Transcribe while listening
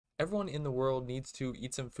everyone in the world needs to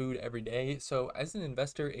eat some food every day. So as an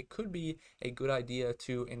investor, it could be a good idea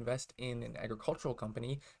to invest in an agricultural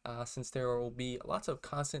company since there will be lots of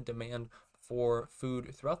constant demand for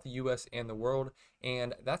food throughout the US and the world.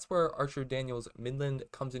 And that's where Archer Daniels Midland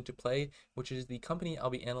comes into play, which is the company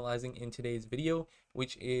I'll be analyzing in today's video,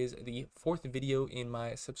 which is the fourth video in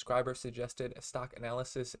my subscriber suggested stock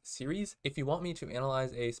analysis series. If you want me to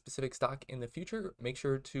analyze a specific stock in the future, make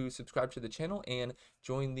sure to subscribe to the channel and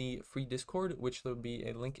join the free Discord, which there'll be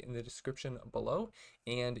a link in the description below.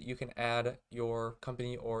 And you can add your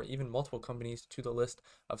company or even multiple companies to the list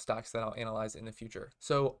of stocks that I'll analyze in the future.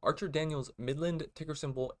 So Archer Daniels Midland, ticker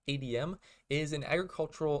symbol ADM, is an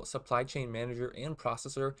agricultural supply chain manager and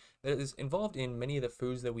processor that is involved in many of the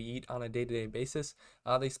foods that we eat on a day-to-day basis.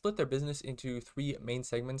 They split their business into three main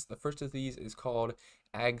segments. The first of these is called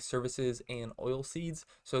Ag Services and Oil Seeds.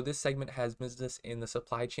 So this segment has business in the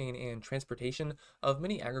supply chain and transportation of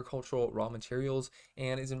many agricultural raw materials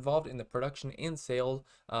and is involved in the production and sale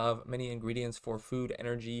of many ingredients for food,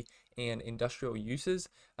 energy, and industrial uses.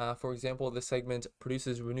 For example, this segment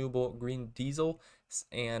produces renewable green diesel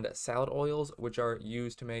and salad oils, which are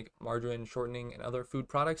used to make margarine, shortening, and other food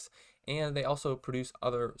products. And they also produce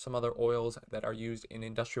some other oils that are used in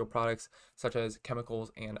industrial products such as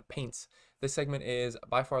chemicals and paints. This segment is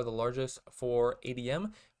by far the largest for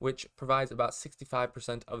ADM, which provides about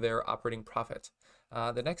 65% of their operating profit.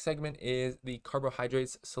 The next segment is the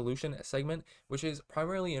carbohydrates solution segment, which is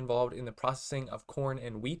primarily involved in the processing of corn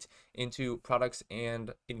and wheat into products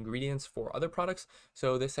and ingredients for other products.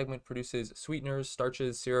 So this segment produces sweeteners,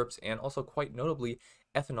 starches, syrups, and also quite notably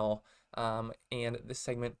ethanol. And this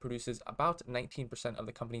segment produces about 19% of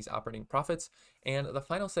the company's operating profits. And the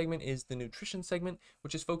final segment is the nutrition segment,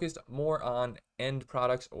 which is focused more on end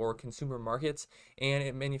products or consumer markets, and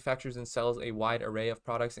it manufactures and sells a wide array of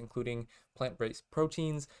products, including plant-based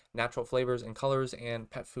proteins, natural flavors and colors, and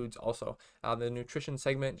pet foods also. The nutrition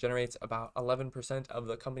segment generates about 11% of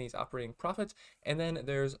the company's operating profits, and then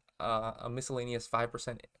there's a miscellaneous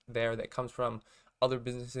 5% there that comes from other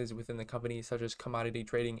businesses within the company, such as commodity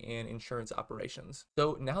trading and insurance operations.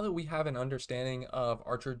 So now that we have an understanding of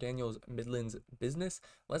Archer Daniels Midland's business,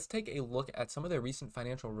 let's take a look at some of their recent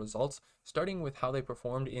financial results, starting with how they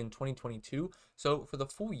performed in 2022. So for the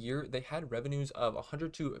full year, they had revenues of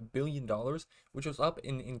 $102 billion, which was up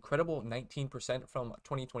an incredible 19% from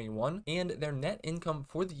 2021. And their net income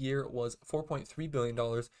for the year was $4.3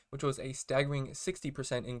 billion, which was a staggering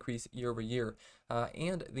 60% increase year over year.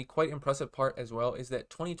 And the quite impressive part as well is that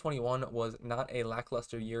 2021 was not a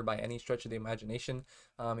lackluster year by any stretch of the imagination.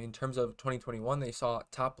 In terms of 2021, they saw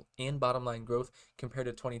top and bottom line growth compared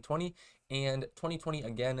to 2020, and 2020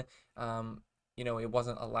 again, it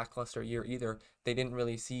wasn't a lackluster year either. They didn't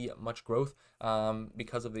really see much growth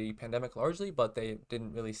because of the pandemic largely, but they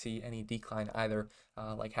didn't really see any decline either,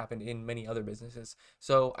 like happened in many other businesses.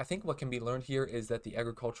 So I think what can be learned here is that the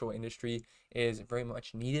agricultural industry is very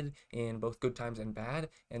much needed in both good times and bad,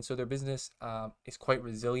 and so their business is quite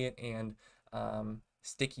resilient and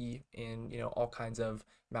sticky in all kinds of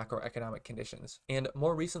macroeconomic conditions. And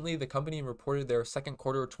more recently, the company reported their second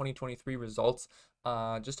quarter 2023 results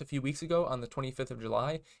just a few weeks ago on the 25th of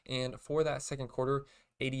July. And for that second quarter,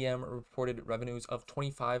 ADM reported revenues of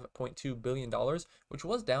 $25.2 billion, which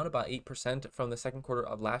was down about 8% from the second quarter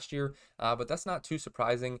of last year. But that's not too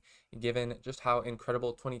surprising given just how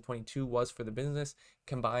incredible 2022 was for the business,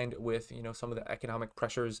 combined with, some of the economic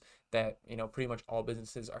pressures that, pretty much all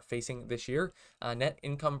businesses are facing this year. Net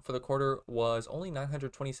income for the quarter was only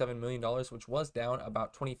 $927 million, which was down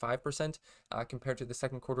about 25% compared to the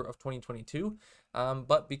second quarter of 2022.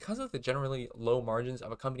 But because of the generally low margins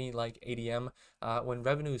of a company like ADM, when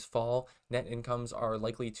revenues fall, net incomes are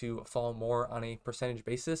likely to fall more on a percentage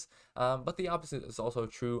basis. But the opposite is also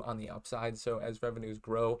true on the upside. So as revenues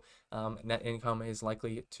grow, net income is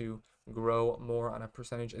likely to grow more on a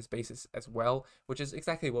percentage basis as well, which is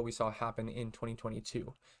exactly what we saw happen in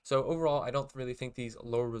 2022. So overall, I don't really think these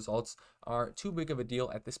lower results are too big of a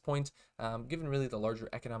deal at this point, given really the larger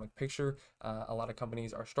economic picture. A lot of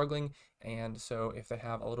companies are struggling, and so if they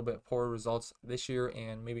have a little bit poorer results this year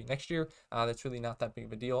and maybe next year, that's really not that big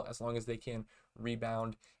of a deal as long as they can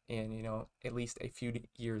rebound in at least a few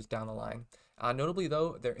years down the line. Notably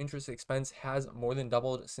though, their interest expense has more than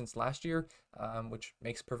doubled since last year, which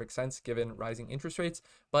makes perfect sense given rising interest rates,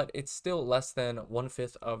 but it's still less than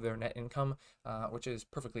 1/5 of their net income, which is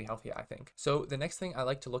perfectly healthy, I think. So the next thing I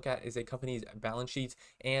like to look at is a company's balance sheet,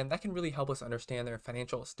 and that can really help us understand their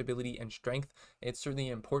financial stability and strength. It's certainly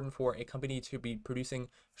important for a company to be producing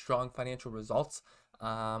strong financial results.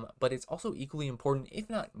 but it's also equally important, if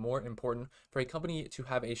not more important, for a company to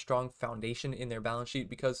have a strong foundation in their balance sheet,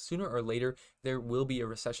 because sooner or later there will be a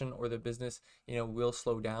recession or the business, will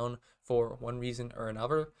slow down for one reason or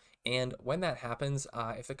another. And when that happens,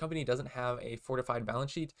 if the company doesn't have a fortified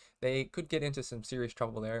balance sheet, they could get into some serious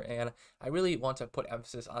trouble there. And I really want to put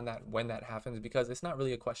emphasis on that when that happens, because it's not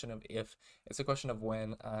really a question of if, it's a question of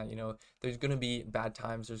when. There's going to be bad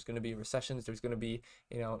times, there's going to be recessions, there's going to be,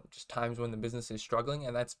 just times when the business is struggling,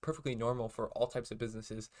 and that's perfectly normal for all types of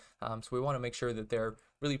businesses. So we want to make sure that they're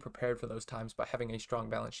really prepared for those times by having a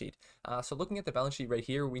strong balance sheet. So looking at the balance sheet right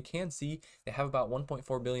here, we can see they have about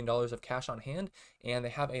 $1.4 billion of cash on hand, and they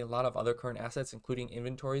have a lot of other current assets, including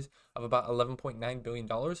inventories of about $11.9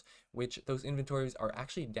 billion, which those inventories are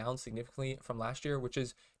actually down significantly from last year, which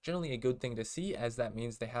is generally a good thing to see, as that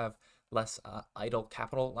means they have less idle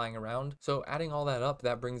capital lying around. So adding all that up,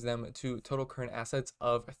 that brings them to total current assets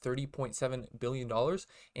of $30.7 billion.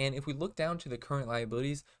 And if we look down to the current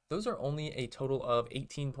liabilities, those are only a total of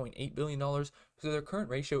 $18.8 billion. So their current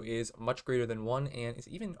ratio is much greater than 1 and is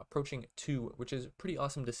even approaching 2, which is pretty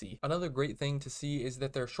awesome to see. Another great thing to see is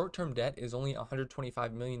that their short-term debt is only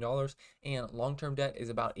 $125 million and long-term debt is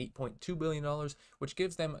about $8.2 billion, which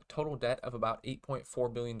gives them total debt of about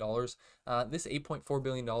 $8.4 billion. This $8.4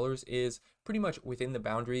 billion is pretty much within the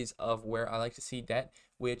boundaries of where I like to see debt,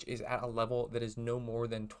 which is at a level that is no more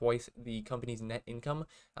than twice the company's net income,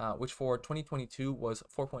 which for 2022 was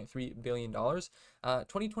 $4.3 billion.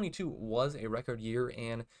 2022 was a record year,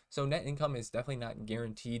 and so net income is definitely not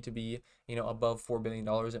guaranteed to be, above $4 billion.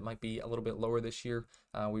 It might be a little bit lower this year.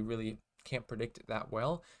 We really can't predict that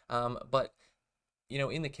well. But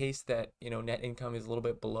in the case that, net income is a little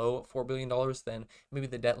bit below $4 billion, then maybe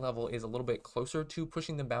the debt level is a little bit closer to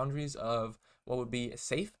pushing the boundaries of what would be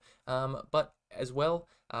safe. But as well,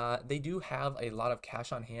 they do have a lot of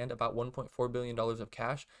cash on hand, about $1.4 billion of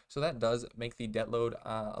cash. So that does make the debt load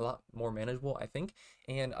a lot more manageable, I think.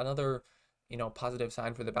 And another positive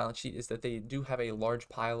sign for the balance sheet is that they do have a large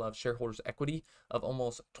pile of shareholders' equity of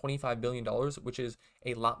almost $25 billion, which is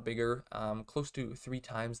a lot bigger, close to 3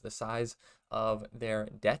 times the size of their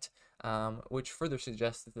debt, which further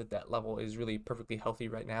suggests that the debt level is really perfectly healthy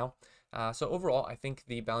right now. So overall, I think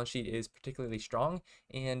the balance sheet is particularly strong,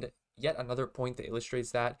 and yet another point that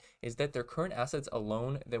illustrates that is that their current assets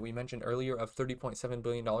alone that we mentioned earlier of $30.7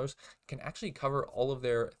 billion can actually cover all of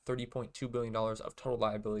their $30.2 billion of total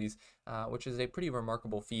liabilities, which is a pretty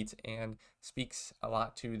remarkable feat and speaks a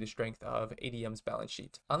lot to the strength of ADM's balance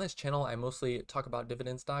sheet. On this channel, I mostly talk about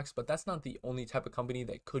dividend stocks, but that's not the only type of company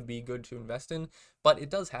that could be good to invest in. But it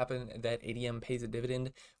does happen that ADM pays a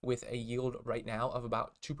dividend with a yield right now of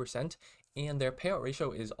about 2%. And their payout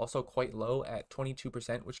ratio is also quite low at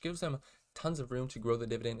 22%, which gives them tons of room to grow the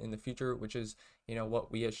dividend in the future, which is,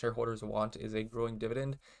 what we as shareholders want, is a growing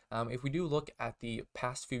dividend. If we do look at the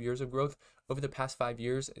past few years of growth, over the past 5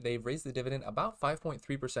 years, they've raised the dividend about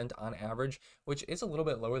 5.3% on average, which is a little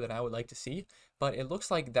bit lower than I would like to see, but it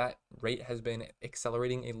looks like that rate has been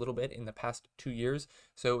accelerating a little bit in the past 2 years.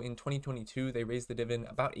 So in 2022, they raised the dividend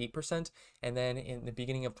about 8%, and then in the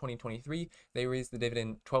beginning of 2023, they raised the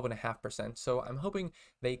dividend 12.5%. So I'm hoping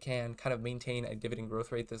they can kind of maintain a dividend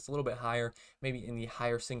growth rate that's a little bit higher, maybe in the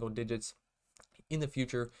higher single digits in the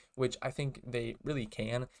future, which I think they really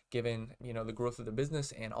can, given the growth of the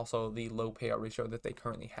business and also the low payout ratio that they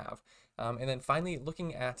currently have. And then finally,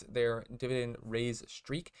 looking at their dividend raise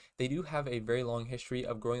streak, they do have a very long history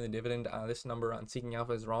of growing the dividend. This number on Seeking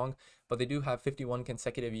Alpha is wrong, but they do have 51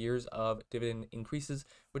 consecutive years of dividend increases,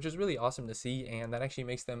 which is really awesome to see, and that actually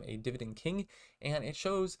makes them a dividend king, and it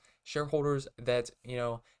shows shareholders that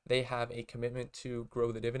they have a commitment to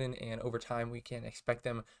grow the dividend, and over time we can expect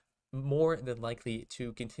them more than likely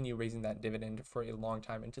to continue raising that dividend for a long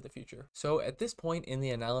time into the future. So at this point in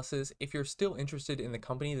the analysis, if you're still interested in the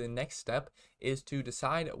company, the next step is to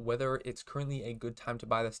decide whether it's currently a good time to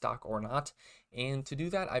buy the stock or not. And to do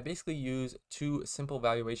that, I basically use 2 simple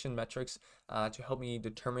valuation metrics to help me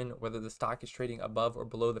determine whether the stock is trading above or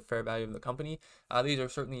below the fair value of the company. These are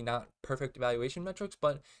certainly not perfect valuation metrics,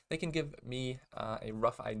 but they can give me a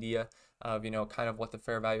rough idea of kind of what the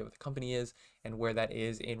fair value of the company is and where that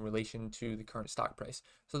is in relation to the current stock price.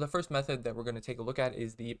 So the first method that we're going to take a look at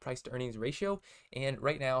is the price to earnings ratio, and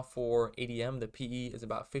right now for ADM the PE is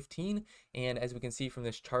about 15, and as we can see from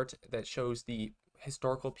this chart that shows the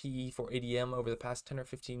historical PE for ADM over the past 10 or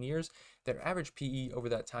 15 years, their average PE over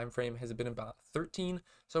that time frame has been about 13.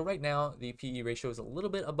 So right now, the PE ratio is a little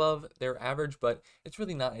bit above their average, but it's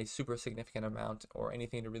really not a super significant amount or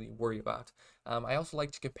anything to really worry about. I also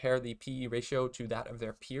like to compare the PE ratio to that of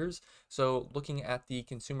their peers. So looking at the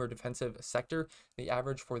consumer defensive sector, the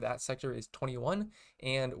average for that sector is 21,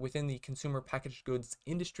 and within the consumer packaged goods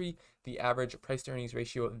industry, the average price to earnings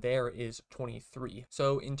ratio there is 23.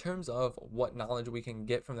 So in terms of what knowledge we can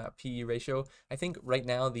get from that PE ratio, I think right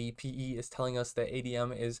now the PE is telling us that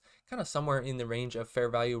ADM is kind of somewhere in the range of fair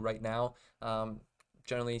value right now,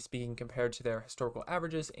 generally speaking, compared to their historical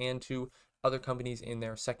averages and to other companies in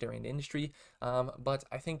their sector and industry. But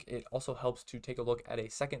I think it also helps to take a look at a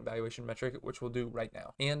second valuation metric, which we'll do right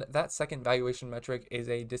now. And that second valuation metric is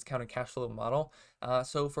a discounted cash flow model.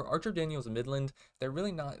 So for Archer Daniels Midland, they're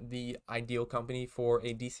really not the ideal company for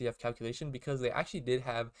a DCF calculation because they actually did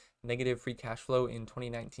have negative free cash flow in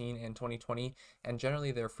 2019 and 2020, and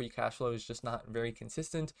generally their free cash flow is just not very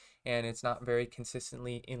consistent, and it's not very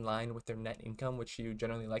consistently in line with their net income, which you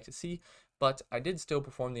generally like to see. But I did still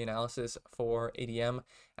perform the analysis for ADM,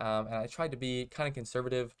 and I tried to be kind of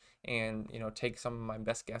conservative and take some of my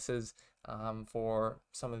best guesses for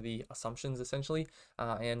some of the assumptions essentially.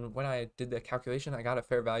 And when I did the calculation, I got a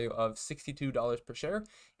fair value of $62 per share,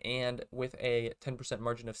 and with a 10%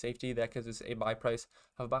 margin of safety, that gives us a buy price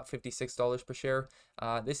of about $56 per share.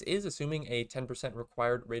 This is assuming a 10%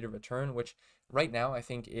 required rate of return, which right now I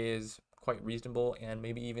think is quite reasonable and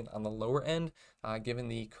maybe even on the lower end, given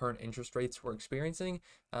the current interest rates we're experiencing.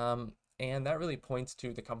 And that really points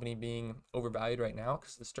to the company being overvalued right now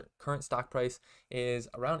because the current stock price is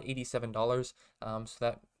around $87. So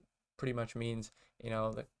that pretty much means,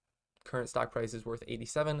 the current stock price is worth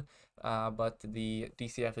 87, but the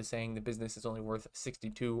DCF is saying the business is only worth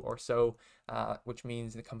 62 or so, which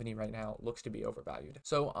means the company right now looks to be overvalued.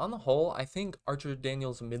 So on the whole, I think Archer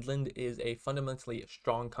Daniels Midland is a fundamentally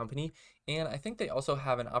strong company, and I think they also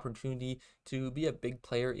have an opportunity to be a big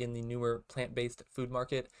player in the newer plant-based food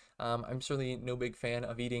market. I'm certainly no big fan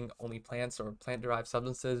of eating only plants or plant-derived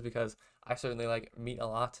substances because I certainly like meat a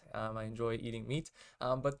lot. I enjoy eating meat,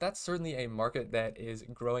 but that's certainly a market that is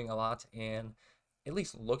growing a lot and at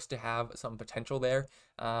least looks to have some potential there.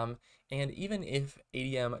 And even if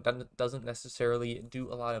ADM doesn't necessarily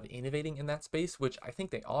do a lot of innovating in that space, which I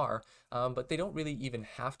think they are, but they don't really even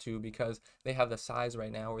have to because they have the size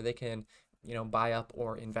right now where they can buy up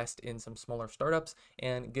or invest in some smaller startups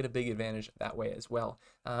and get a big advantage that way as well.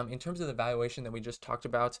 In terms of the valuation that we just talked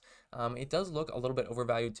about, it does look a little bit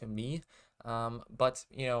overvalued to me, but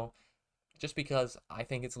just because I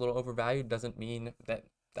think it's a little overvalued doesn't mean that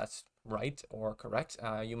that's right or correct.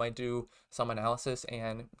 You might do some analysis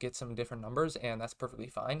and get some different numbers, and that's perfectly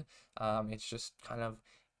fine. It's just kind of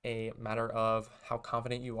a matter of how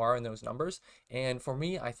confident you are in those numbers. And for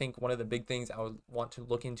me, I think one of the big things I would want to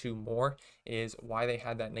look into more is why they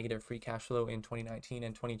had that negative free cash flow in 2019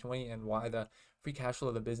 and 2020, and why the free cash flow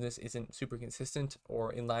of the business isn't super consistent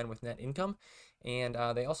or in line with net income. And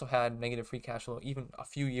they also had negative free cash flow even a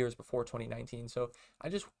few years before 2019. So I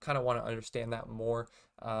just kind of want to understand that more,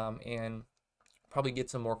 and probably get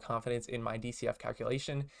some more confidence in my DCF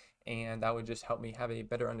calculation, and that would just help me have a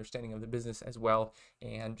better understanding of the business as well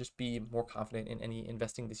and just be more confident in any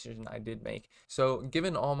investing decision I did make. So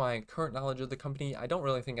given all my current knowledge of the company, I don't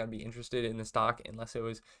really think I'd be interested in the stock unless it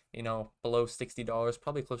was below $60,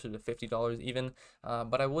 probably closer to $50 even.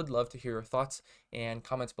 But I would love to hear your thoughts and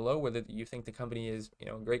comments below, whether you think the company is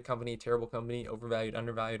a great company, terrible company, overvalued,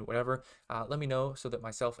 undervalued, whatever. Let me know so that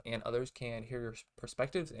myself and others can hear your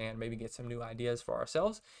perspectives and maybe get some new ideas for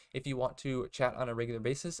ourselves. If you want to chat on a regular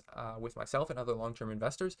basis with myself and other long-term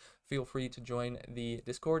investors, feel free to join the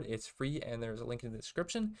Discord. It's free and there's a link in the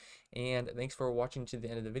description. And thanks for watching to the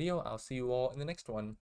end of the video. I'll see you all in the next one.